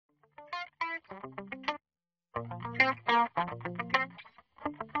Hey,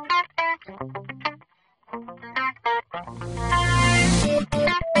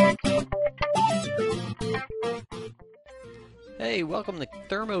 welcome to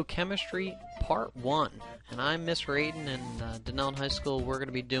Thermochemistry Part 1. And I'm Mr. Ayton, and Denellen High School, we're going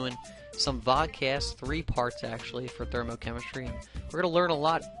to be doing some vodcasts, 3 parts actually, for thermochemistry. And we're going to learn a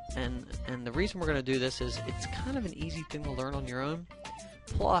lot, and the reason we're going to do this is it's kind of an easy thing to learn on your own.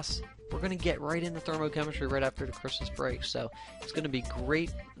 Plus, we're going to get right into thermochemistry right after the Christmas break. So it's going to be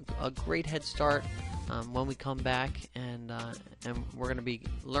a great head start when we come back, and we're going to be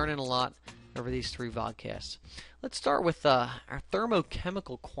learning a lot over these 3 vodcasts. Let's start with our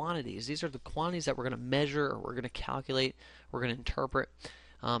thermochemical quantities. These are the quantities that we're going to measure, or we're going to calculate, we're going to interpret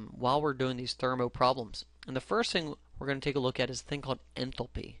while we're doing these thermo problems. And the first thing we're going to take a look at is a thing called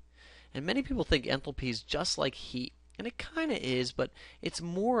enthalpy. And many people think enthalpy is just like heat, and it kind of is, but it's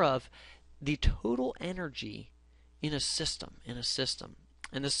more of the total energy in a system. And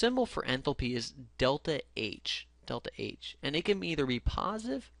the symbol for enthalpy is delta H, and it can either be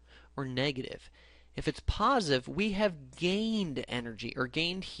positive or negative. If it's positive, we have gained energy or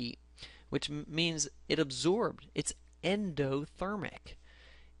gained heat, which means it absorbed. It's endothermic.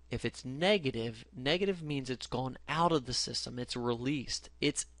 If it's negative, negative means it's gone out of the system. It's released.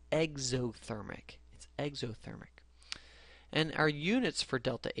 It's exothermic. And our units for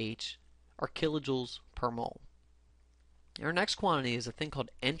delta H are kilojoules per mole. Our next quantity is a thing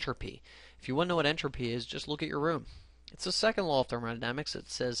called entropy. If you want to know what entropy is, just look at your room. It's the second law of thermodynamics. It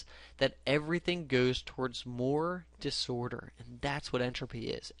says that everything goes towards more disorder, and that's what entropy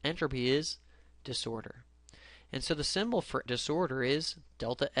is. Entropy is disorder. And so the symbol for disorder is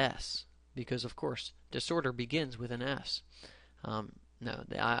delta S, because of course disorder begins with an S. I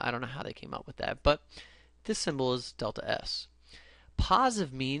don't know how they came up with that, but this symbol is delta S.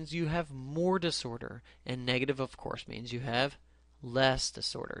 Positive means you have more disorder, and negative of course means you have less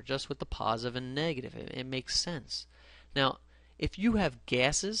disorder. Just with the positive and negative, it makes sense. Now, if you have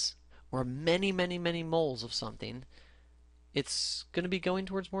gases or many moles of something, it's going to be going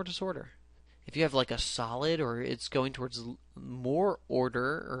towards more disorder. If you have like a solid, or it's going towards more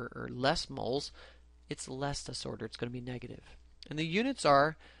order or less moles, it's less disorder. It's going to be negative. And the units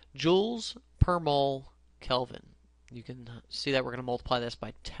are joules per mole Kelvin. You can see that we're going to multiply this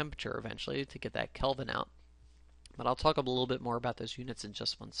by temperature eventually to get that Kelvin out. But I'll talk a little bit more about those units in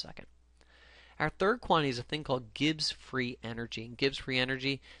just 1 second. Our third quantity is a thing called Gibbs free energy. And Gibbs free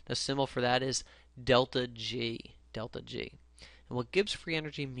energy, the symbol for that is delta G. And what Gibbs free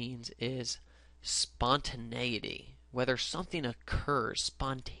energy means is spontaneity, whether something occurs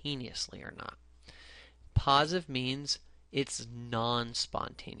spontaneously or not. Positive means it's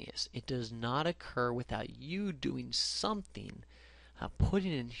non-spontaneous. It does not occur without you doing something,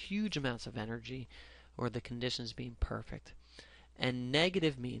 putting in huge amounts of energy, or the conditions being perfect. And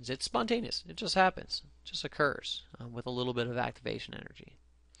negative means it's spontaneous. It just happens. It just occurs with a little bit of activation energy.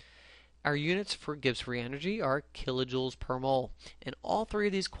 Our units for Gibbs free energy are kilojoules per mole. And all 3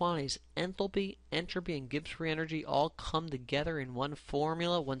 of these quantities, enthalpy, entropy, and Gibbs free energy, all come together in one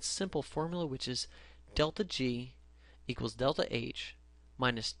formula, one simple formula, which is delta G equals delta H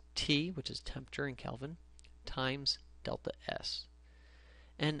minus T, which is temperature in Kelvin, times delta S.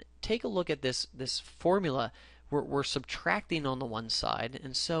 And take a look at this formula. We're subtracting on the one side,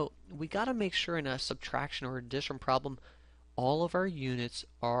 and so we got to make sure in a subtraction or addition problem all of our units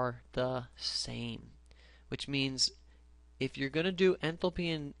are the same, which means if you're going to do enthalpy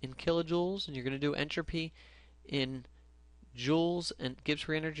in kilojoules, and you're going to do entropy in joules and Gibbs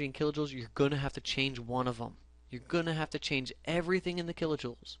free energy in kilojoules, you're going to have to change one of them. You're going to have to change everything in the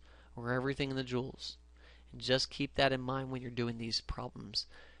kilojoules or everything in the joules. And just keep that in mind when you're doing these problems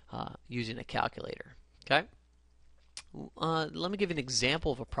using a calculator. Okay? Let me give you an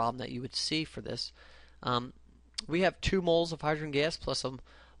example of a problem that you would see for this. We have 2 moles of hydrogen gas plus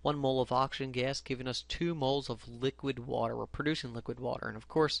 1 mole of oxygen gas, giving us 2 moles of liquid water. We're producing liquid water, and of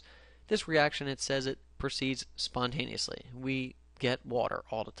course this reaction, it says it proceeds spontaneously. We get water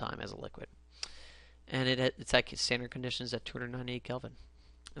all the time as a liquid, and it's at standard conditions at 298 Kelvin.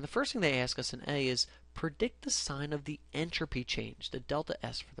 And the first thing they ask us in A is predict the sign of the entropy change, the delta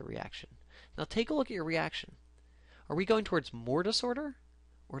S for the reaction. Now take a look at your reaction. Are we going towards more disorder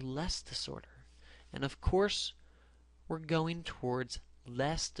or less disorder? And of course, we're going towards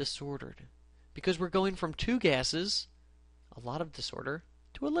less disordered, because we're going from 2 gases, a lot of disorder,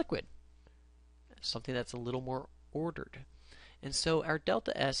 to a liquid, something that's a little more ordered. And so our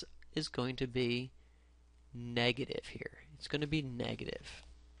delta S is going to be negative here. It's going to be negative.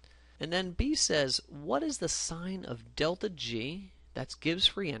 And then B says, what is the sign of delta G? That gives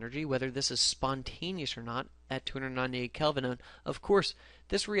free energy, whether this is spontaneous or not, at 298 Kelvin. And of course,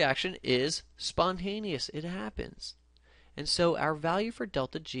 this reaction is spontaneous. It happens. And so our value for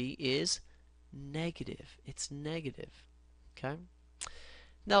delta G is negative. It's negative. Okay?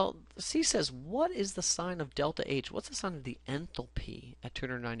 Now, C says, what is the sign of delta H? What's the sign of the enthalpy at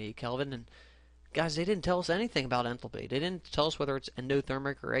 298 Kelvin? And guys, they didn't tell us anything about enthalpy. They didn't tell us whether it's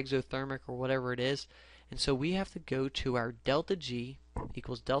endothermic or exothermic or whatever it is. And so we have to go to our delta G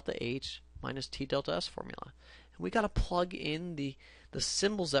equals delta H minus T delta S formula. And we got to plug in the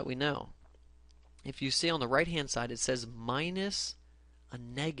symbols that we know. If you see on the right-hand side, it says minus a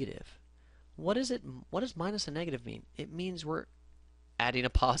negative. What is it? What does minus a negative mean? It means we're adding a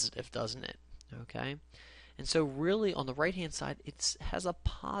positive, doesn't it? Okay? And so really on the right-hand side, it has a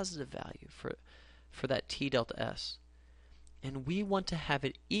positive value for that T delta S. And we want to have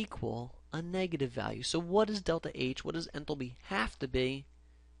it equal a negative value. So what is delta H? What does enthalpy have to be?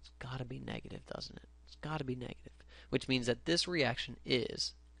 It's got to be negative, doesn't it? It's got to be negative, which means that this reaction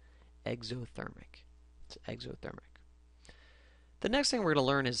is exothermic. It's exothermic. The next thing we're going to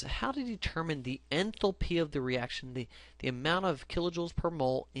learn is how to determine the enthalpy of the reaction, the amount of kilojoules per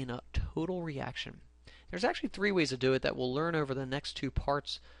mole in a total reaction. There's actually 3 ways to do it that we'll learn over the next 2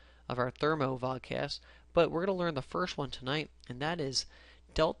 parts of our thermo vodcast, but we're going to learn the first one tonight, and that is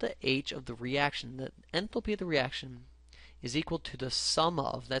delta H of the reaction. The enthalpy of the reaction is equal to the sum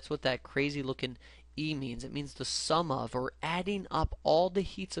of, that's what that crazy looking E means. It means the sum of, or adding up all the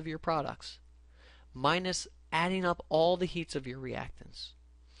heats of your products, minus adding up all the heats of your reactants.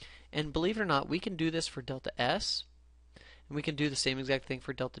 And believe it or not, we can do this for delta S, and we can do the same exact thing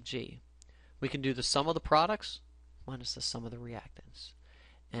for delta G. We can do the sum of the products minus the sum of the reactants.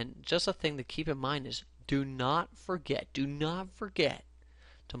 And just a thing to keep in mind is do not forget to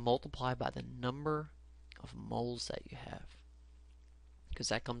multiply by the number of moles that you have, because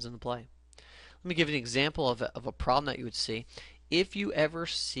that comes into play. Let me give you an example of a problem that you would see. If you ever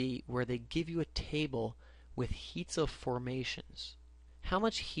see where they give you a table with heats of formations, how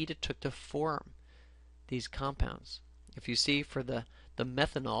much heat it took to form these compounds. If you see for the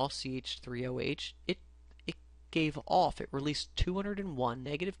methanol, CH3OH, it gave off, it released 201,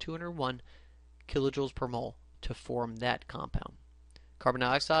 negative 201 kilojoules per mole to form that compound. Carbon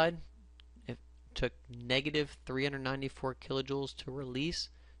dioxide, it took negative 394 kilojoules to release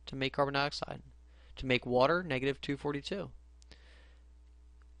to make carbon dioxide. To make water, negative 242.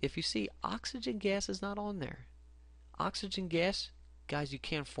 If you see, oxygen gas is not on there. Oxygen gas, guys, you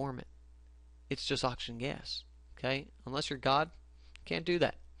can't form it. It's just oxygen gas. Okay? Unless you're God, you can't do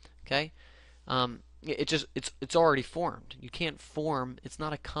that. Okay? It's already formed. You can't form, it's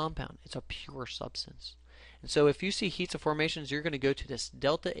not a compound, it's a pure substance. And so if you see heats of formations, you're going to go to this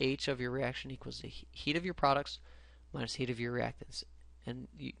delta H of your reaction equals the heat of your products minus heat of your reactants. And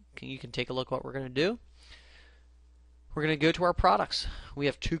you can take a look at what we're going to do. We're going to go to our products. We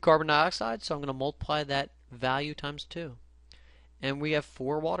have 2 carbon dioxide, so I'm going to multiply that value times 2. And we have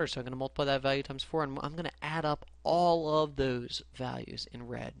 4 water, so I'm going to multiply that value times 4. And I'm going to add up all of those values in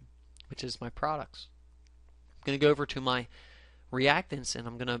red, which is my products. I'm going to go over to my reactants, and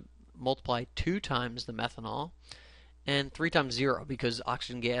I'm going to multiply 2 times the methanol and 3 times 0, because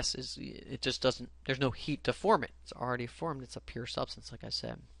oxygen gas is, it just doesn't, there's no heat to form it. It's already formed. It's a pure substance, like I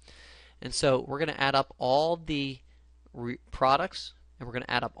said. And so we're going to add up all the products, and we're going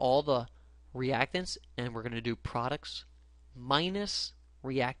to add up all the reactants, and we're going to do products minus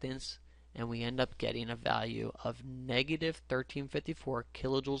reactants, and we end up getting a value of negative 1354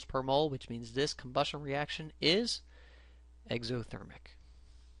 kilojoules per mole, which means this combustion reaction is exothermic.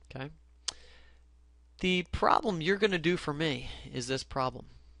 Okay? The problem you're going to do for me is this problem.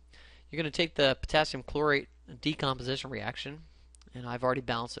 You're going to take the potassium chlorate decomposition reaction, and I've already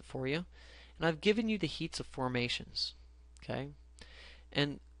balanced it for you, and I've given you the heats of formations. Okay?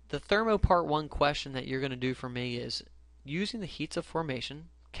 And the Thermo Part 1 question that you're going to do for me is, using the heats of formation,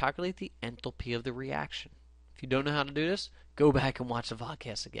 calculate the enthalpy of the reaction. If you don't know how to do this, go back and watch the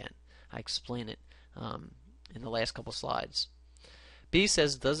vodcast again. I explain it in the last couple slides. B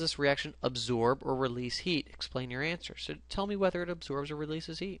says, does this reaction absorb or release heat? Explain your answer. So tell me whether it absorbs or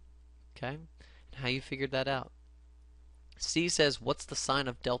releases heat. Okay? And how you figured that out. C says, what's the sign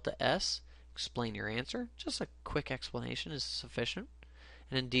of delta S? Explain your answer. Just a quick explanation is sufficient.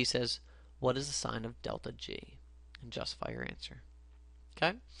 And then D says, what is the sign of delta G? And justify your answer.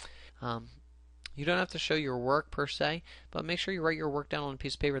 Okay? You don't have to show your work per se, but make sure you write your work down on a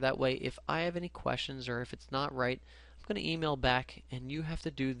piece of paper. That way, if I have any questions or if it's not right, I'm going to email back, and you have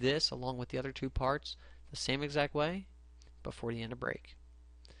to do this along with the other 2 parts the same exact way before the end of break.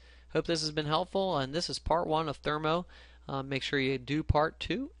 Hope this has been helpful, and this is part 1 of Thermo Make sure you do part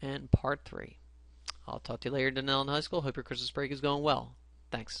 2 and part 3. I'll talk to you later, Danelle in high school. Hope your Christmas break is going well.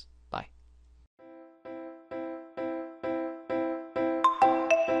 Thanks.